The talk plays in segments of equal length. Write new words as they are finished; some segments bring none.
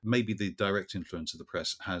maybe the direct influence of the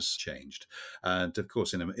press has changed. And of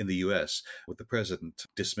course, in the US, with the president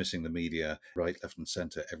dismissing the media right, left, and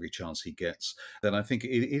centre every chance he gets, then I think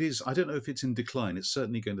it is, I don't know if it's in decline, it's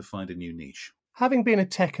certainly going to find a new niche. Having been a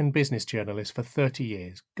tech and business journalist for 30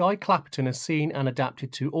 years, Guy Clapperton has seen and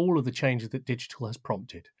adapted to all of the changes that digital has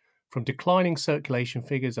prompted, from declining circulation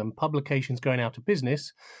figures and publications going out of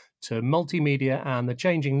business to multimedia and the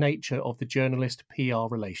changing nature of the journalist-PR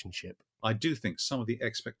relationship. I do think some of the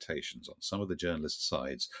expectations on some of the journalists'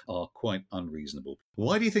 sides are quite unreasonable.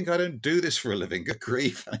 Why do you think I don't do this for a living? Good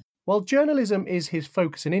grief. While journalism is his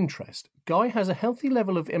focus and interest, Guy has a healthy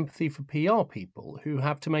level of empathy for PR people who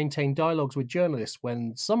have to maintain dialogues with journalists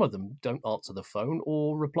when some of them don't answer the phone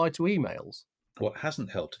or reply to emails. What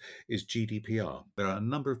hasn't helped is GDPR. There are a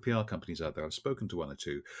number of PR companies out there, I've spoken to one or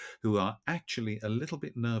two, who are actually a little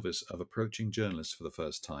bit nervous of approaching journalists for the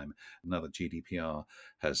first time now that GDPR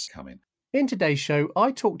has come in. In today's show,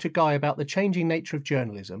 I talk to Guy about the changing nature of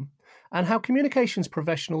journalism and how communications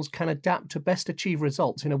professionals can adapt to best achieve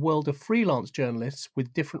results in a world of freelance journalists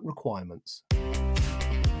with different requirements.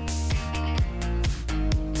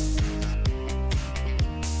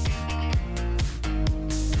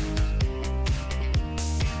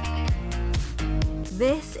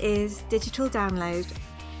 This is Digital Download,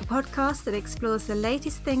 a podcast that explores the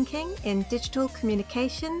latest thinking in digital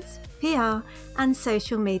communications, PR, and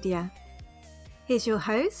social media. Here's your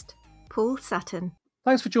host, Paul Sutton.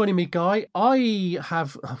 Thanks for joining me, Guy. I'm going to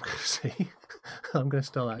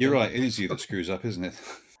start that. You're right, it is you that screws up, isn't it?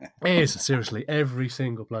 It is, seriously, every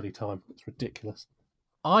single bloody time. It's ridiculous.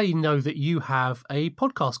 I know that you have a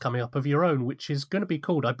podcast coming up of your own, which is going to be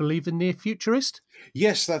called, I believe, The Near Futurist.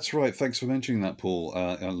 Yes, that's right. Thanks for mentioning that, Paul.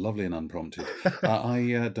 Lovely and unprompted.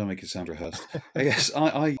 I don't make it sound rehearsed. Yes,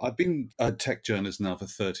 I've been a tech journalist now for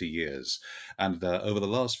 30 years. And over the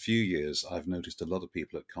last few years, I've noticed a lot of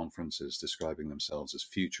people at conferences describing themselves as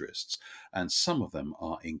futurists. And some of them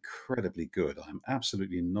are incredibly good. I'm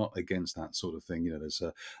absolutely not against that sort of thing. You know, there's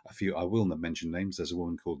a few, I will not mention names. There's a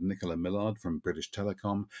woman called Nicola Millard from British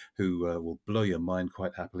Telecom who will blow your mind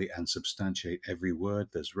quite happily and substantiate every word.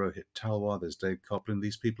 There's Rohit Talwar, there's Dave Copeland.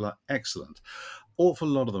 These people are excellent. Awful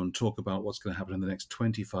lot of them talk about what's going to happen in the next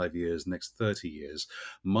 25 years, next 30 years.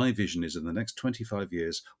 My vision is in the next 25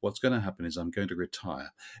 years, what's going to happen is I'm going to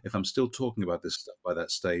retire. If I'm still talking about this stuff by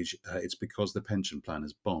that stage, it's because the pension plan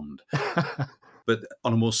is bombed. But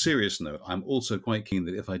on a more serious note, I'm also quite keen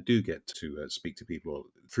that if I do get to speak to people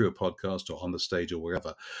through a podcast or on the stage or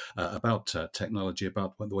wherever about technology,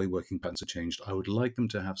 about the way working patterns have changed, I would like them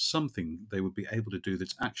to have something they would be able to do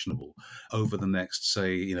that's actionable over the next,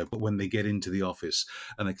 say, but when they get into the office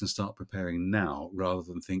and they can start preparing now rather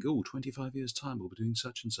than think, 25 years' time we'll be doing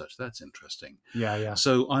such and such. That's interesting. Yeah.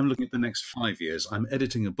 So I'm looking at the next 5 years. I'm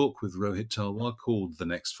editing a book with Rohit Talwar called The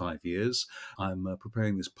Next 5 Years. I'm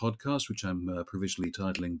preparing this podcast, which I'm provisionally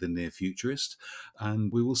titling The Near Futurist, and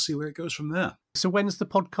we will see where it goes from there. So when's the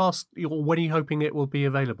podcast, or when are you hoping it will be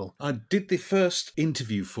available? I did the first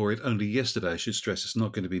interview for it only yesterday. I should stress it's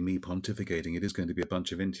not going to be me pontificating. It is going to be a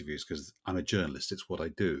bunch of interviews because I'm a journalist. It's what I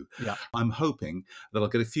do. Yeah. I'm hoping that I'll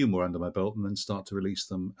get a few more under my belt and then start to release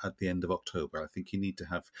them at the end of October. I think you need to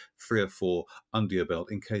have 3 or 4 under your belt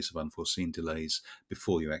in case of unforeseen delays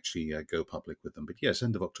before you actually go public with them. But yes,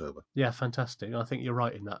 end of October. Yeah, fantastic. I think you're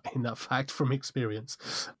right in that fact from experience.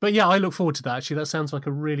 But yeah, I look forward to that. Actually, that sounds like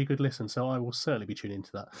a really good listen. So I will certainly be tuning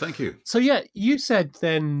into that. Thank you. So yeah, you said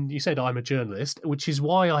I'm a journalist, which is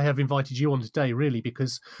why I have invited you on today, really,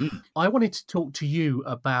 because I wanted to talk to you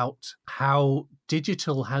about how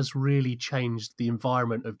digital has really changed the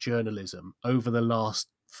environment of journalism over the last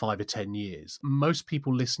 5 or 10 years. Most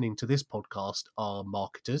people listening to this podcast are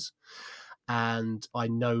marketers. And I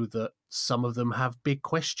know that some of them have big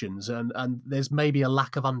questions and there's maybe a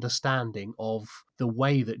lack of understanding of the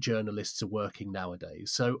way that journalists are working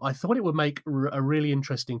nowadays. So I thought it would make a really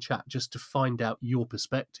interesting chat just to find out your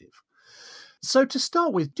perspective. So to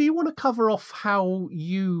start with, do you want to cover off how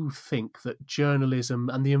you think that journalism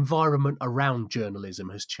and the environment around journalism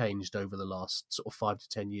has changed over the last sort of 5 to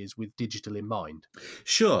 10 years with digital in mind?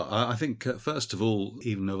 Sure. I think, first of all,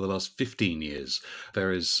 even over the last 15 years,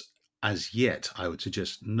 there is as yet, I would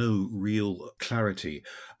suggest, no real clarity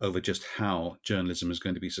over just how journalism is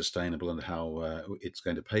going to be sustainable and how it's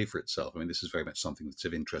going to pay for itself. I mean, this is very much something that's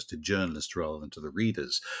of interest to journalists rather than to the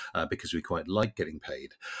readers, because we quite like getting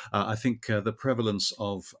paid. I think the prevalence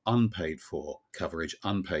of unpaid for coverage,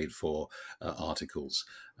 unpaid for articles,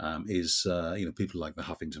 is people like the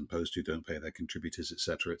Huffington Post who don't pay their contributors,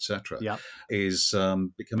 etc., is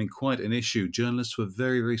becoming quite an issue. Journalists were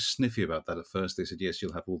very, very sniffy about that at first. They said, yes,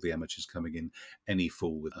 you'll have all the amateur which is coming in. Any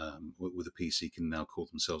fool with a PC can now call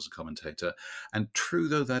themselves a commentator. And true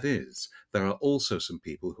though that is, there are also some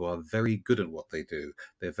people who are very good at what they do.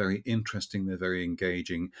 They're very interesting, they're very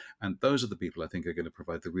engaging, and those are the people I think are going to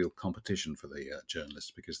provide the real competition for the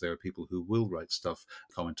journalists, because there are people who will write stuff,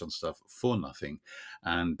 comment on stuff for nothing,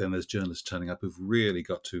 and then there's journalists turning up who've really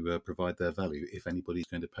got to provide their value if anybody's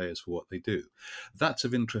going to pay us for what they do. That's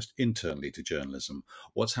of interest internally to journalism.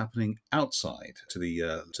 What's happening outside to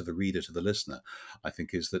the reader, to the listener, I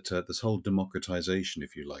think is that this whole democratization,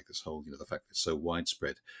 if you like, this whole, the fact that it's so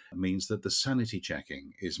widespread, means that the sanity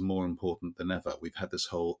checking is more important than ever. We've had this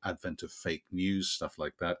whole advent of fake news, stuff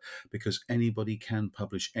like that, because anybody can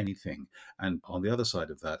publish anything. And on the other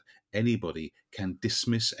side of that, anybody can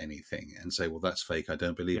dismiss anything and say, well, that's fake, I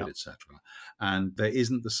don't believe it, etc. And there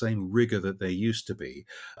isn't the same rigor that there used to be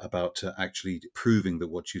about actually proving that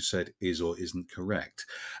what you said is or isn't correct.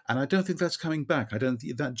 And I don't think that's coming back. I don't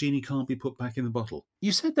think that genie can't be put back in the bottle.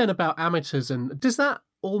 You said then about amateurs, and does that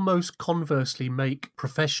almost conversely make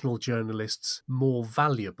professional journalists more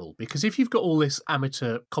valuable? Because if you've got all this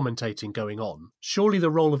amateur commentating going on, surely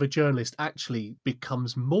the role of a journalist actually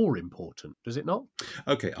becomes more important, does it not?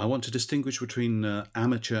 Okay, I want to distinguish between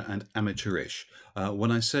amateur and amateurish.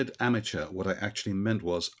 When I said amateur, what I actually meant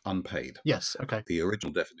was unpaid. Yes, okay. The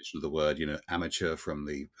original definition of the word, amateur from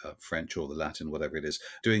the French or the Latin, whatever it is,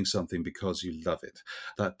 doing something because you love it.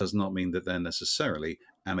 That does not mean that they're necessarily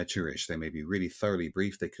amateurish. They may be really thoroughly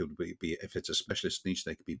briefed. They could be, if it's a specialist niche,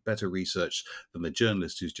 they could be better researched than the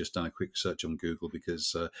journalist who's just done a quick search on Google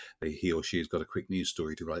because he or she has got a quick news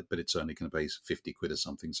story to write, but it's only going to pay 50 quid or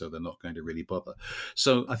something, so they're not going to really bother.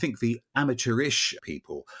 So I think the amateurish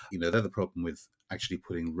people, they're the problem with actually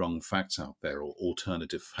putting wrong facts out there, or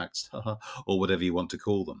alternative facts, or whatever you want to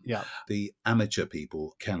call them. Yeah. The amateur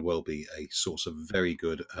people can well be a source of very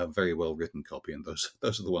good, very well written copy, and those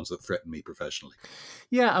are the ones that threaten me professionally.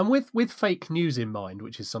 Yeah, and with fake news in mind,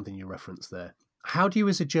 which is something you referenced there, how do you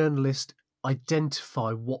as a journalist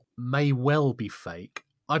identify what may well be fake?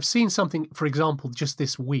 I've seen something, for example, just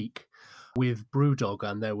this week with Brewdog,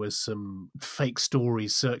 and there was some fake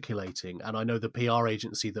stories circulating, and I know the PR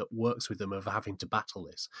agency that works with them are having to battle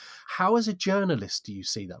this. How, as a journalist, do you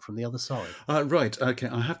see that from the other side? Right, okay,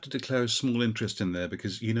 I have to declare a small interest in there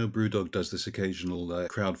because Brewdog does this occasional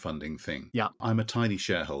crowdfunding thing. Yeah. I'm a tiny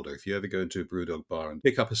shareholder. If you ever go into a Brewdog bar and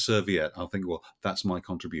pick up a serviette, I'll think, well, that's my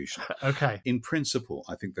contribution. Okay. In principle,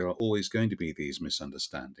 I think there are always going to be these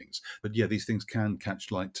misunderstandings. But yeah, these things can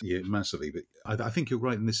catch light massively. But I think you're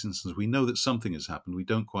right in this instance. We know that something has happened. We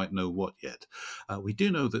don't quite know what yet. We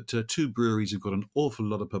do know that two breweries have got an awful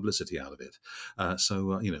lot of publicity out of it.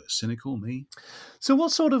 So, cynical me. So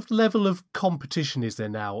what sort of level of competition is there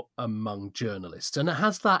now among journalists? And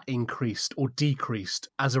has that increased or decreased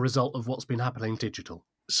as a result of what's been happening digital?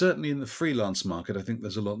 Certainly in the freelance market, I think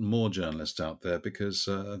there's a lot more journalists out there because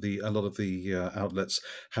a lot of the outlets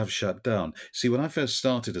have shut down. See, when I first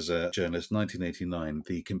started as a journalist, 1989,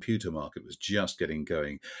 the computer market was just getting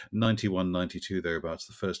going. 91, 92, thereabouts,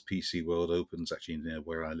 the first PC World Opens, actually near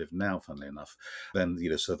where I live now, funnily enough. Then,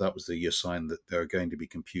 so that was the sign that there are going to be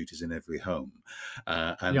computers in every home.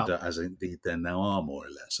 As indeed there now are, more or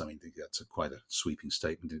less. I mean, that's quite a sweeping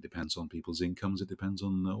statement. It depends on people's incomes. It depends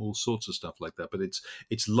on all sorts of stuff like that. But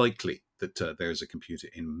it's likely that there is a computer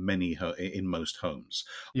in most homes.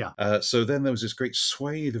 Yeah. So then there was this great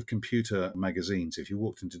swathe of computer magazines. If you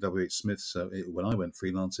walked into W.H. Smith's, when I went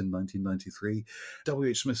freelance in 1993,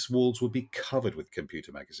 W.H. Smith's walls would be covered with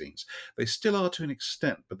computer magazines. They still are to an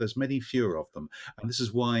extent, but there's many fewer of them. And this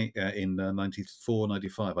is why in 94,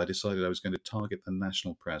 95, I decided I was going to target the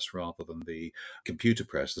national press rather than the computer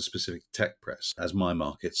press, the specific tech press, as my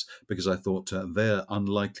markets, because I thought they're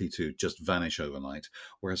unlikely to just vanish overnight.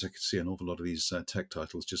 Whereas I could see an awful lot of these tech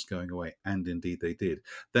titles just going away, and indeed they did.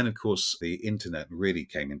 Then, of course, the internet really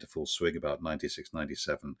came into full swing about 96,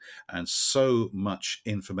 97, and so much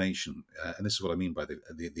information, and this is what I mean by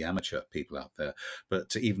the amateur people out there,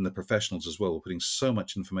 but even the professionals as well, were putting so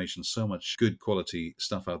much information, so much good quality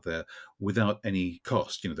stuff out there without any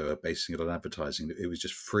cost. They were basing it on advertising. It was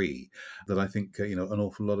just free. That I think, an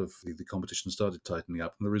awful lot of the competition started tightening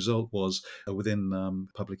up, and the result was within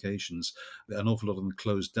publications, an awful lot of them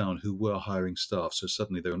closed down who were hiring staff. So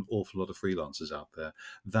suddenly there are an awful lot of freelancers out there.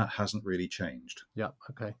 That hasn't really changed. Yeah,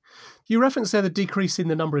 okay. You referenced there the decrease in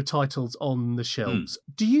the number of titles on the shelves.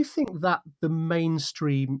 Do you think that the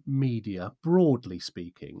mainstream media, broadly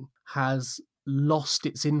speaking, has lost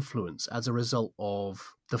its influence as a result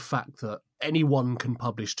of the fact that anyone can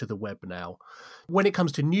publish to the web now? When it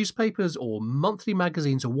comes to newspapers or monthly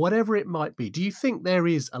magazines or whatever it might be, do you think there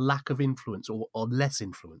is a lack of influence or less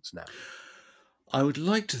influence now? I would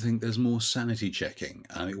like to think there's more sanity checking.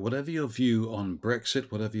 I mean, whatever your view on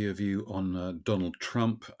Brexit, whatever your view on Donald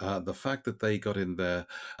Trump, the fact that they got in there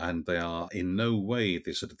and they are in no way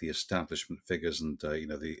the sort of the establishment figures and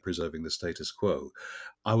the preserving the status quo.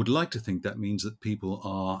 I would like to think that means that people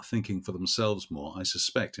are thinking for themselves more. I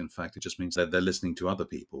suspect, in fact, it just means that they're listening to other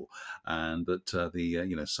people, and that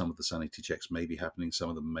some of the sanity checks may be happening, some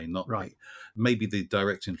of them may not Right. be. Maybe the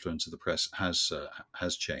direct influence of the press has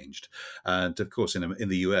changed. And of course, in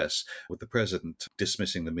the US, with the president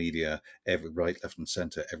dismissing the media every right, left, and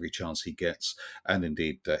centre every chance he gets, and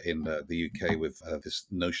indeed in the UK with this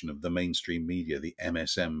notion of the mainstream media, the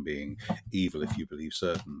MSM being evil if you believe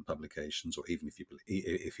certain publications, or even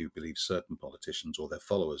if you believe certain politicians or their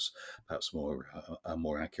followers, perhaps more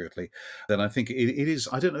accurately, then I think it is.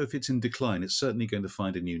 I don't know if it's in decline. It's certainly going to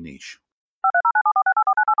find a new niche.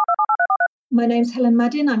 My name's Helen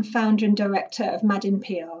Madden. I'm founder and director of Madden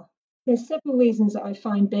PR. There's several reasons that I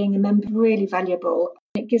find being a member really valuable.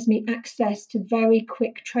 It gives me access to very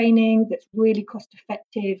quick training that's really cost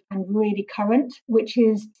effective and really current, which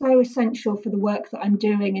is so essential for the work that I'm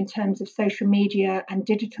doing in terms of social media and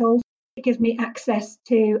digital. It gives me access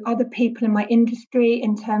to other people in my industry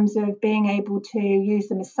in terms of being able to use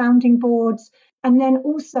them as sounding boards. And then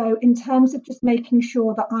also in terms of just making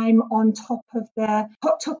sure that I'm on top of the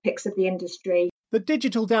hot topics of the industry. The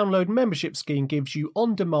Digital Download membership scheme gives you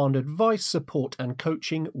on-demand advice, support and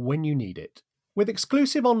coaching when you need it. With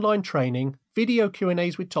exclusive online training, video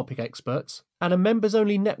Q&As with topic experts, and a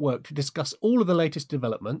members-only network to discuss all of the latest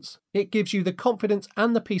developments, it gives you the confidence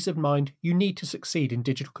and the peace of mind you need to succeed in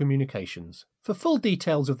digital communications. For full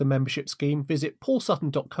details of the membership scheme, visit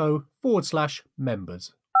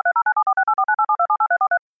paulsutton.co/members.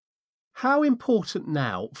 How important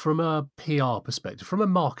now, from a PR perspective, from a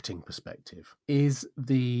marketing perspective, is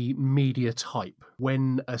the media type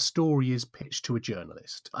when a story is pitched to a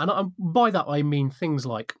journalist? And by that I mean things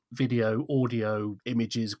like video, audio,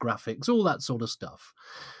 images, graphics, all that sort of stuff.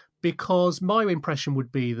 Because my impression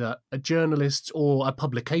would be that a journalist or a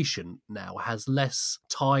publication now has less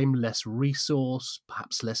time, less resource,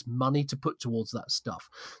 perhaps less money to put towards that stuff.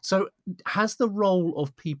 So has the role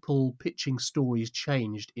of people pitching stories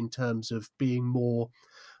changed in terms of being more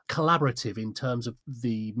collaborative in terms of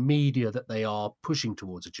the media that they are pushing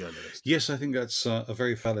towards a journalist? Yes, I think that's a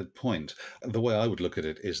very valid point. The way I would look at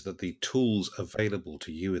it is that the tools available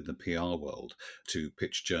to you in the PR world to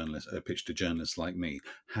pitch to journalists like me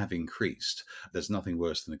have increased. There's nothing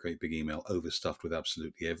worse than a great big email overstuffed with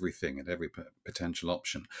absolutely everything and every potential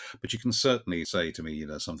option. But you can certainly say to me,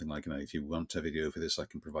 something like, if you want a video for this, I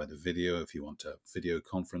can provide a video. If you want a video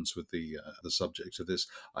conference with the subject of this,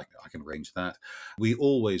 I can arrange that. We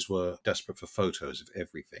always were desperate for photos of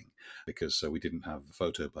everything because we didn't have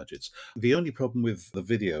photo budgets. The only problem with the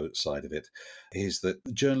video side of it is that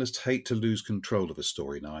journalists hate to lose control of a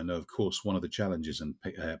story. Now, I know, of course, one of the challenges in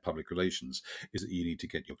public relations is that you need to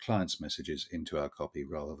get your clients' messages into our copy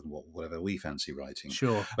rather than whatever we fancy writing.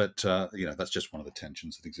 Sure. But, that's just one of the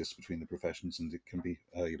tensions that exists between the professions, and it can be,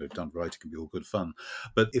 done right. It can be all good fun.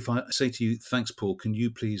 But if I say to you, thanks, Paul, can you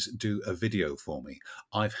please do a video for me?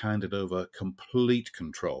 I've handed over complete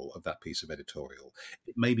control of that piece of editorial.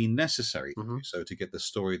 It may be necessary to do so to get the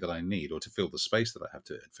story that I need or to fill the space that I have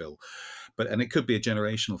to fill. And it could be a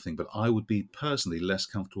generational thing, but I would be personally less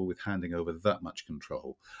comfortable with handing over that much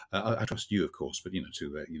control. I trust you, of course, but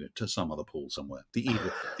to some other Paul somewhere, the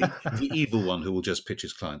evil one who will just pitch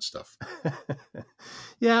his client stuff.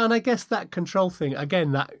 Yeah, and I guess that control thing,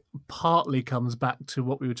 again, that partly comes back to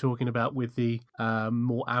what we were talking about with the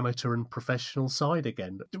more amateur and professional side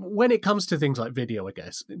again. When it comes to things like video, I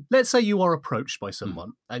guess, let's say you are approached by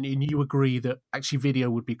someone and you agree that actually video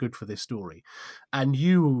would be good for this story, and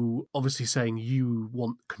you obviously saying you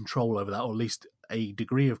want control over that, or at least a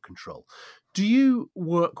degree of control. Do you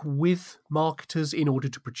work with marketers in order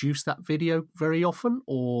to produce that video very often,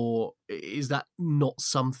 or is that not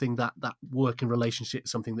something that working relationship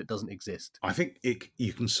is something that doesn't exist? I think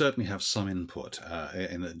you can certainly have some input.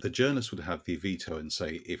 And the journalist would have the veto and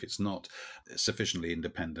say, if it's not sufficiently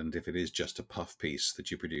independent, if it is just a puff piece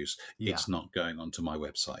that you produce, it's not going onto my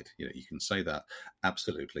website. You can say that,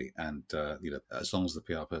 absolutely. And, as long as the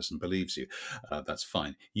PR person believes you, that's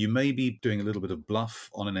fine. You may be doing a little bit of bluff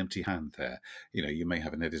on an empty hand there. you may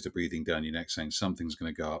have an editor breathing down your neck saying something's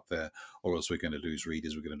going to go up there, or else we're going to lose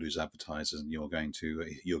readers, we're going to lose advertisers, and you're going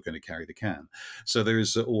to carry the can. So there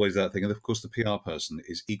is always that thing, and of course the PR person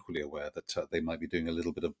is equally aware that they might be doing a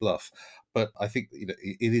little bit of bluff. But I think it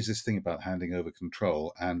is this thing about handing over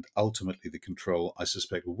control, and ultimately the control, I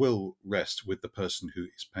suspect, will rest with the person who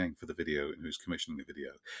is paying for the video and who's commissioning the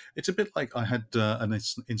video. It's a bit like I had an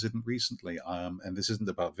incident recently, and this isn't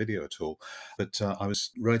about video at all, but I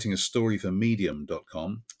was writing a story for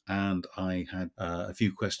Medium.com, and I had a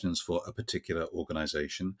few questions for a particular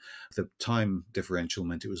organization. The time differential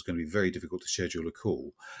meant it was going to be very difficult to schedule a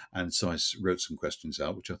call, and so I wrote some questions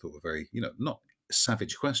out, which I thought were very, not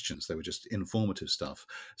savage questions. They were just informative stuff.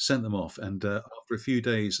 Sent them off, and after a few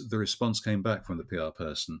days, the response came back from the PR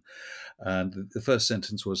person, and the first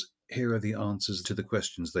sentence was, "Here are the answers to the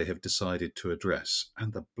questions they have decided to address."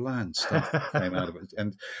 And the bland stuff that came out of it.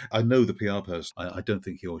 And I know the PR person, I don't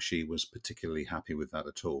think he or she was particularly happy with that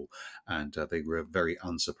at all. And they were very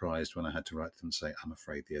unsurprised when I had to write to them and say, "I'm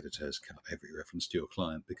afraid the editor has cut every reference to your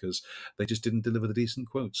client," because they just didn't deliver the decent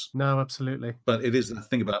quotes. No, absolutely. But it is the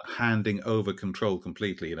thing about handing over control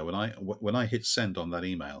completely. When I hit send on that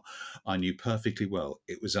email, I knew perfectly well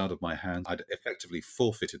it was out of my hands. I'd effectively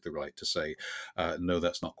forfeited the right to say, no,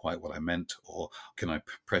 that's not quite what I meant, or can I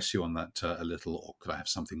press you on that a little, or could I have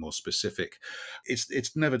something more specific?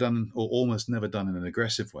 It's never done, or almost never done, in an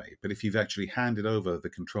aggressive way. But if you've actually handed over the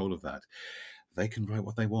control of that, they can write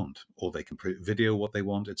what they want, or they can video what they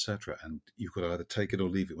want, etc. And you've got to either take it or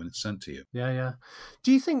leave it when it's sent to you. Yeah.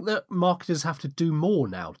 Do you think that marketers have to do more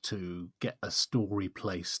now to get a story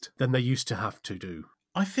placed than they used to have to do?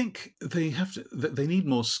 I think they have to. They need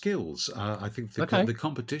more skills. I think the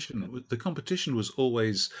competition was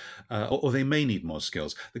always, or they may need more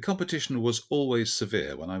skills. The competition was always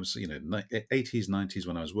severe. When I was, 80s, 90s,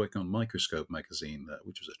 when I was working on Microscope magazine,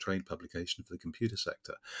 which was a trade publication for the computer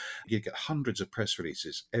sector, you'd get hundreds of press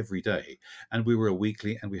releases every day, and we were a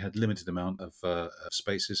weekly, and we had limited amount of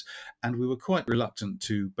spaces, and we were quite reluctant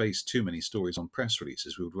to base too many stories on press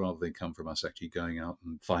releases. We would rather they come from us actually going out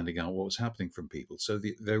and finding out what was happening from people. So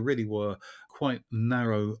there really were quite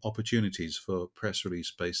narrow opportunities for press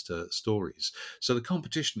release-based stories. So the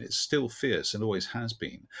competition is still fierce and always has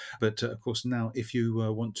been. But of course, now if you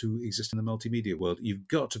want to exist in the multimedia world, you've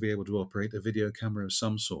got to be able to operate a video camera of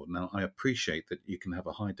some sort. Now, I appreciate that you can have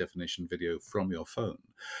a high-definition video from your phone,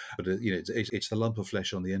 but it's the lump of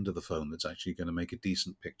flesh on the end of the phone that's actually going to make a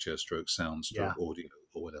decent picture, stroke sound, stroke audio,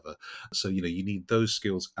 or whatever. So, you need those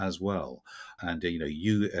skills as well. And,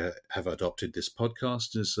 you have adopted this podcast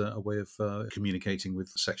as a way of communicating with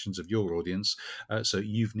sections of your audience. So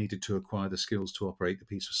you've needed to acquire the skills to operate a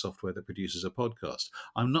piece of software that produces a podcast.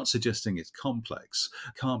 I'm not suggesting it's complex.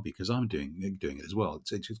 Can't be, because I'm doing it as well.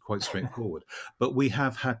 It's quite straightforward. But we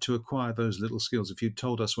have had to acquire those little skills. If you'd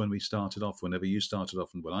told us when we started off, whenever you started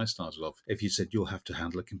off and when I started off, if you said you'll have to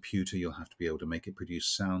handle a computer, you'll have to be able to make it produce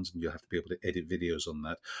sounds, and you'll have to be able to edit videos on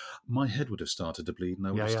that, my head would have started to bleed, and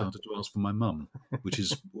I would have started to ask for my mum, which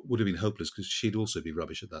would have been hopeless, because she'd also be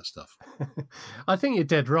rubbish at that stuff. I think you're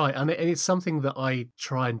dead right, and it's something that I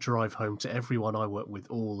try and drive home to everyone I work with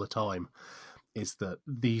all the time, is that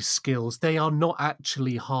these skills, they are not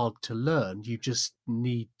actually hard to learn. You just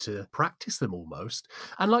need to practice them almost.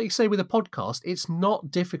 And like you say with a podcast, it's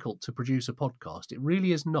not difficult to produce a podcast. It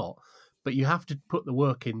really is not. But you have to put the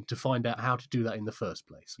work in to find out how to do that in the first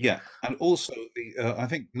place. Yeah, and also I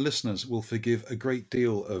think listeners will forgive a great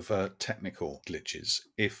deal of technical glitches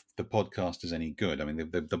if the podcast is any good. I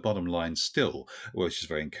mean, the bottom line still, which is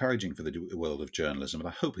very encouraging for the world of journalism, and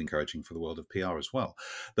I hope encouraging for the world of PR as well.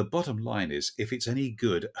 The bottom line is, if it's any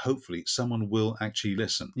good, hopefully someone will actually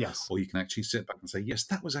listen. Yes. Or you can actually sit back and say, yes,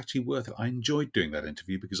 that was actually worth it. I enjoyed doing that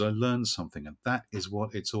interview because I learned something, and that is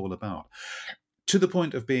what it's all about. To the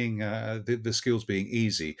point of being the skills being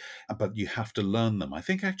easy, but you have to learn them. I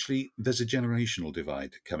think actually there's a generational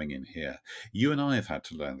divide coming in here. You and I have had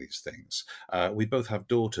to learn these things. We both have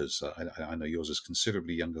daughters. I know yours is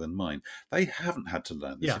considerably younger than mine. They haven't had to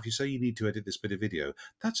learn this. Yeah. If you say you need to edit this bit of video,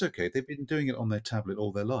 that's okay. They've been doing it on their tablet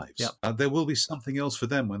all their lives. Yep. There will be something else for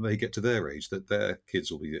them when they get to their age that their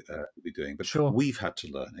kids will be doing. But Sure. We've had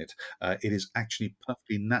to learn it. It is actually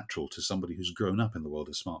perfectly natural to somebody who's grown up in the world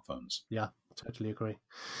of smartphones. Yeah. Totally agree.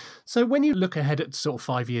 So when you look ahead at sort of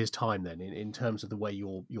 5 years' time then, in terms of the way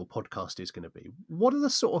your podcast is going to be, what are the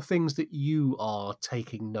sort of things that you are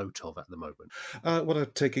taking note of at the moment? What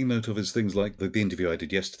I'm taking note of is things like the interview I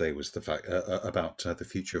did yesterday was the fact about the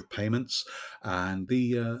future of payments, and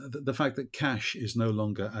the fact that cash is no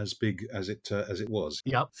longer as big as it was.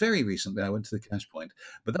 Yep. Very recently I went to the cash point,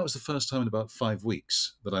 but that was the first time in about 5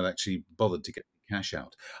 weeks that I'd actually bothered to get cash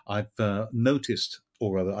out. I've noticed,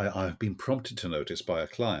 or rather, I've been prompted to notice by a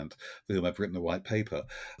client for whom I've written a white paper,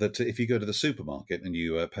 that if you go to the supermarket and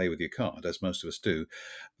you pay with your card, as most of us do,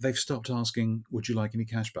 they've stopped asking, would you like any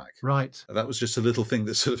cash back? Right. That was just a little thing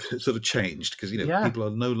that sort of changed, because Yeah. people are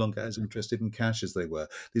no longer as interested in cash as they were.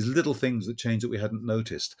 These little things that change that we hadn't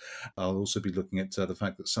noticed. I'll also be looking at the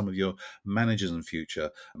fact that some of your managers in future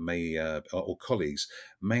may or colleagues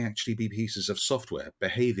may actually be pieces of software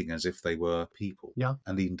behaving as if they were people. Yeah.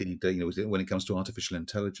 And indeed, when it comes to artificial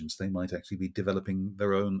intelligence, they might actually be developing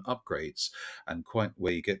their own upgrades. And quite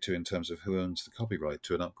where you get to in terms of who owns the copyright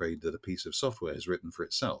to an upgrade that a piece of software has written for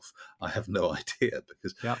itself, I have no idea,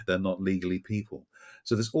 because they're not legally people.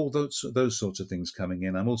 So there's all those sorts of things coming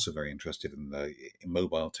in. I'm also very interested in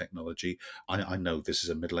mobile technology. I know this is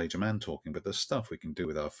a middle-aged man talking, but there's stuff we can do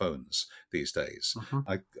with our phones these days.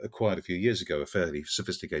 I acquired a few years ago a fairly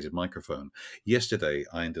sophisticated microphone. Yesterday,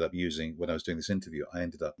 when I was doing this interview, I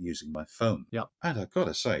ended up using my phone. Yeah. And I've got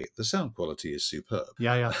to say, the sound quality is superb.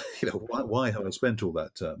 Yeah. Why have I spent all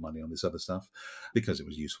that money on this other stuff? Because it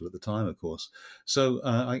was useful at the time, of course. So,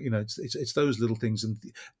 it's those little things, and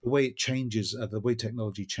the way it changes, the way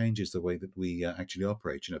technology changes the way that we actually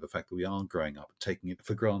operate. The fact that we are growing up taking it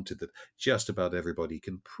for granted that just about everybody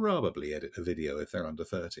can probably edit a video if they're under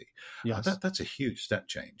 30. Yes. That's a huge step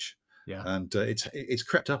change. Yeah. And it's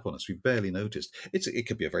crept up on us. We've barely noticed. It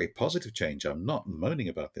could be a very positive change. I'm not moaning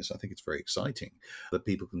about this. I think it's very exciting that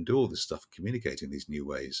people can do all this stuff, communicate in these new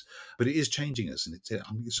ways. But it is changing us.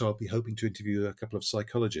 And so I'll be hoping to interview a couple of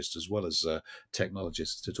psychologists as well as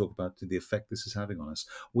technologists to talk about the effect this is having on us,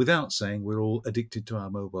 without saying we're all addicted to our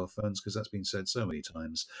mobile phones, because that's been said so many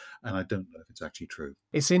times. And I don't know if it's actually true.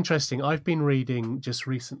 It's interesting. I've been reading just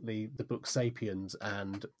recently the book Sapiens,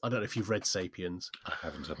 and I don't know if you've read Sapiens. I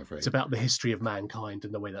haven't, I'm afraid. It's about the history of mankind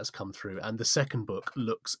and the way that's come through. And the second book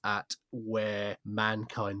looks at where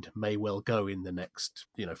mankind may well go in the next,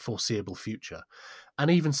 foreseeable future. And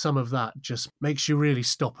even some of that just makes you really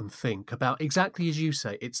stop and think about, exactly as you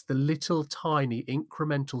say, it's the little tiny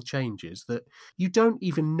incremental changes that you don't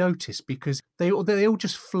even notice, because they all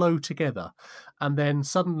just flow together. And then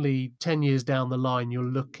suddenly 10 years down the line, you're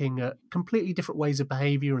looking at completely different ways of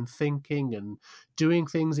behavior and thinking and doing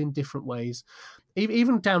things in different ways.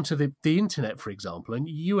 Even down to the internet, for example. And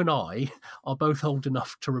you and I are both old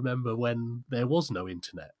enough to remember when there was no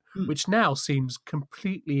internet, which now seems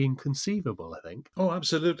completely inconceivable, I think. Oh,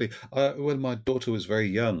 absolutely. When my daughter was very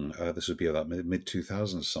young, this would be about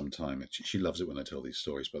mid-2000s sometime. She loves it when I tell these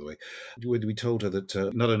stories, by the way. We told her that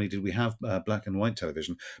not only did we have black and white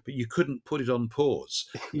television, but you couldn't put it on pause.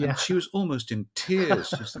 Yeah. And she was almost in tears.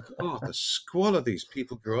 She's like, the squalor these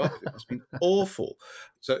people grew up with. It must have been awful.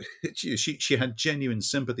 So she had genuine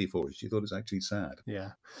sympathy for it. She thought it was actually sad.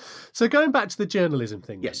 Yeah. So going back to the journalism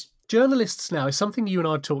thing. Yes. Journalists now, is something you and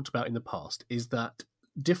I have talked about in the past, is that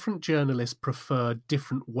different journalists prefer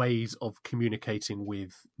different ways of communicating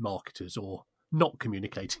with marketers, or not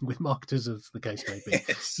communicating with marketers, as the case may be.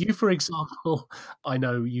 Yes. You, for example, I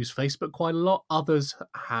know, use Facebook quite a lot. Others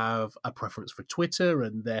have a preference for Twitter,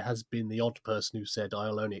 and there has been the odd person who said,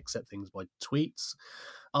 I'll only accept things by tweets.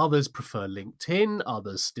 Others prefer LinkedIn.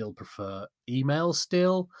 Others still prefer email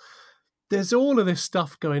still. There's all of this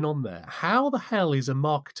stuff going on there. How the hell is a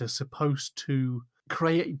marketer supposed to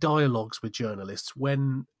create dialogues with journalists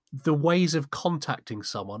when the ways of contacting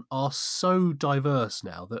someone are so diverse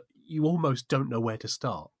now that you almost don't know where to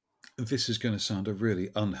start? This is going to sound a really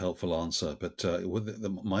unhelpful answer, but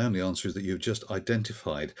my only answer is that you've just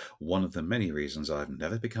identified one of the many reasons I've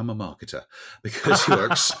never become a marketer, because you are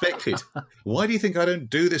expected. Why do you think I don't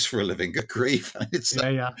do this for a living? Good grief.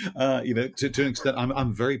 To an extent,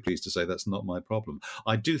 I'm very pleased to say that's not my problem.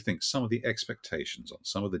 I do think some of the expectations on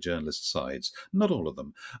some of the journalist sides, not all of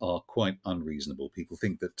them, are quite unreasonable. People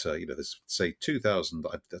think that, there's, say, 2,000,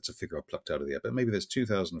 that's a figure I plucked out of the air, but maybe there's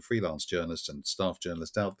 2,000 freelance journalists and staff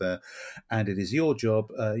journalists out there. And it is your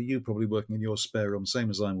job, you probably working in your spare room, same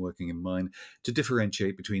as I'm working in mine, to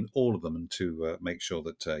differentiate between all of them and to make sure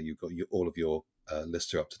that you've got all of your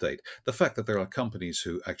lists are up to date. The fact that there are companies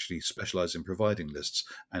who actually specialize in providing lists,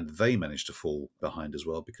 and they manage to fall behind as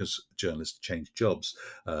well because journalists change jobs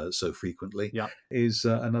so frequently, is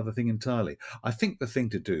another thing entirely. I think the thing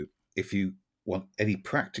to do, if you want any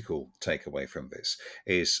practical takeaway from this,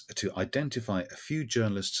 is to identify a few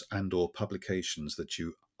journalists and or publications that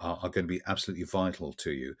you are going to be absolutely vital to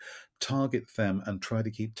you. Target them and try to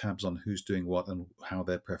keep tabs on who's doing what and how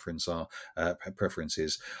their preference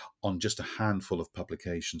is on just a handful of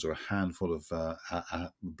publications, or a handful of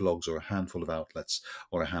blogs, or a handful of outlets,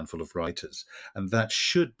 or a handful of writers. And that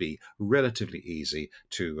should be relatively easy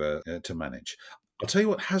to manage. I'll tell you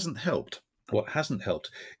what hasn't helped. What hasn't helped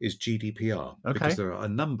is GDPR, Okay. because there are a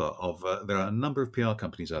number of PR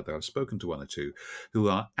companies out there. I've spoken to one or two who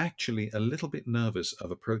are actually a little bit nervous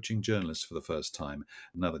of approaching journalists for the first time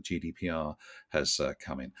now that GDPR has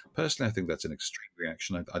come in. Personally, I think that's an extreme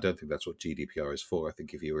reaction. I don't think that's what GDPR is for. I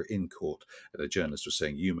think if you were in court and a journalist was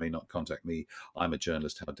saying, "You may not contact me, I'm a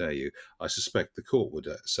journalist, how dare you," I suspect the court would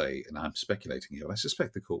say, and I'm speculating here, I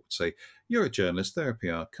suspect the court would say, "You're a journalist, they're a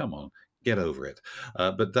PR, come on, get over it."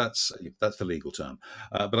 But that's the legal term.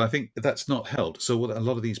 But I think that's not held. So what a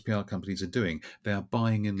lot of these PR companies are doing, they are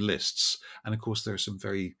buying in lists. And of course, there are some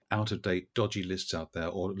very out-of-date, dodgy lists out there,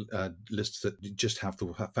 or lists that just have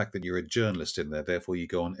the fact that you're a journalist in there. Therefore, you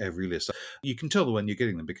go on every list. You can tell when you're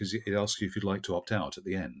getting them because it asks you if you'd like to opt out at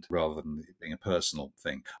the end, rather than it being a personal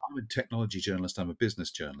thing. I'm a technology journalist. I'm a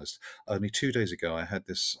business journalist. Only 2 days ago, I had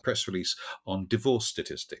this press release on divorce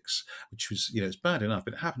statistics, which was, it's bad enough,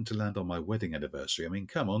 but it happened to land on my wedding anniversary. I mean,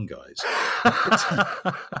 come on, guys.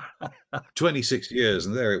 26 years,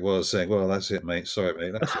 and there it was saying, "Well, that's it, mate. Sorry,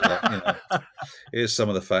 mate. That's it. Here's some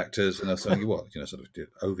of the factors." And I was saying, "What? Sort of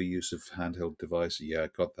overuse of handheld device. Yeah,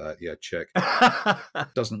 got that. Yeah, check."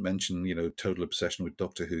 Doesn't mention, total obsession with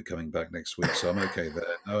Doctor Who coming back next week, so I'm okay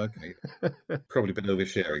there. Oh, okay. Probably a bit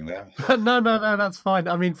oversharing there. No, that's fine.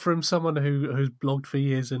 I mean, from someone who's blogged for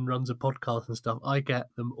years and runs a podcast and stuff, I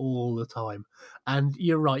get them all the time. And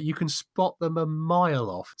you're right, you can spot them a mile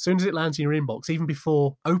off. As soon as it lands in your inbox, even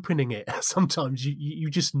before opening it, sometimes you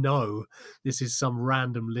just know this is some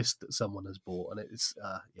random list that someone has bought. And it's...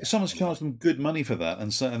 Someone's charged them good money for that,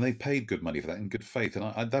 and they paid good money for that in good faith.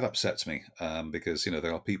 And that upsets me, because,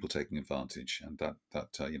 there are people taking advantage, and that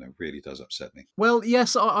really does upset me. Well,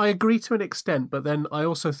 yes, I agree to an extent, but then I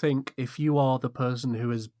also think if you are the person who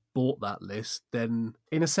has bought that list, then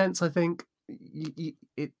in a sense, I think I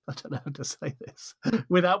don't know how to say this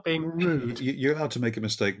without being rude. You're allowed to make a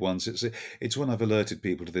mistake once. It's when I've alerted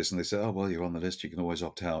people to this, and they say, "Oh, well, you're on the list. You can always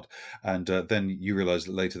opt out," and then you realise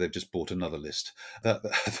that later they've just bought another list.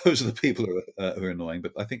 Those are the people who are annoying.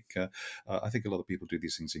 But I think a lot of people do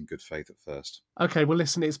these things in good faith at first. Okay, well,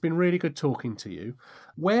 listen, it's been really good talking to you.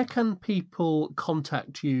 Where can people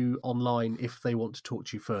contact you online if they want to talk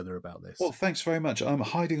to you further about this? Well, thanks very much. I'm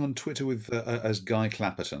hiding on Twitter with as Guy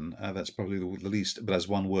Clapperton. That's probably the least, but as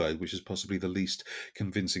one word, which is possibly the least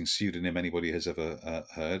convincing pseudonym anybody has ever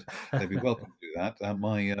heard. They'd be welcome to do that.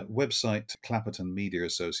 My website,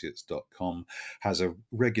 clappertonmediaassociates.com, has a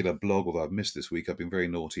regular blog, although I've missed this week. I've been very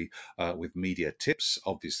naughty with media tips.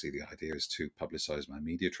 Obviously, the idea is to publicise my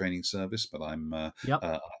media training service, but I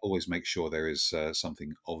always make sure there is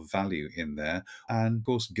something of value in there. And of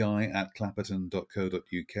course,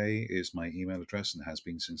 guy@clapperton.co.uk is my email address, and has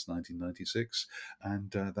been since 1996. And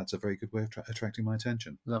that's a very good way of attracting my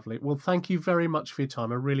attention. Lovely. Well, thank you very much for your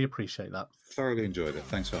time. I really appreciate that. Thoroughly enjoyed it.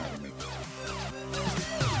 Thanks for having me.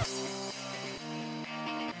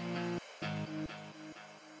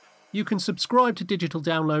 You can subscribe to Digital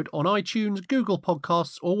Download on iTunes, Google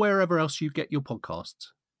Podcasts, or wherever else you get your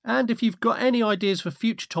podcasts. And if you've got any ideas for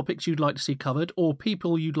future topics you'd like to see covered, or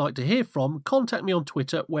people you'd like to hear from, contact me on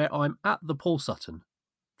Twitter, where I'm @ThePaulSutton.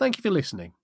 Thank you for listening.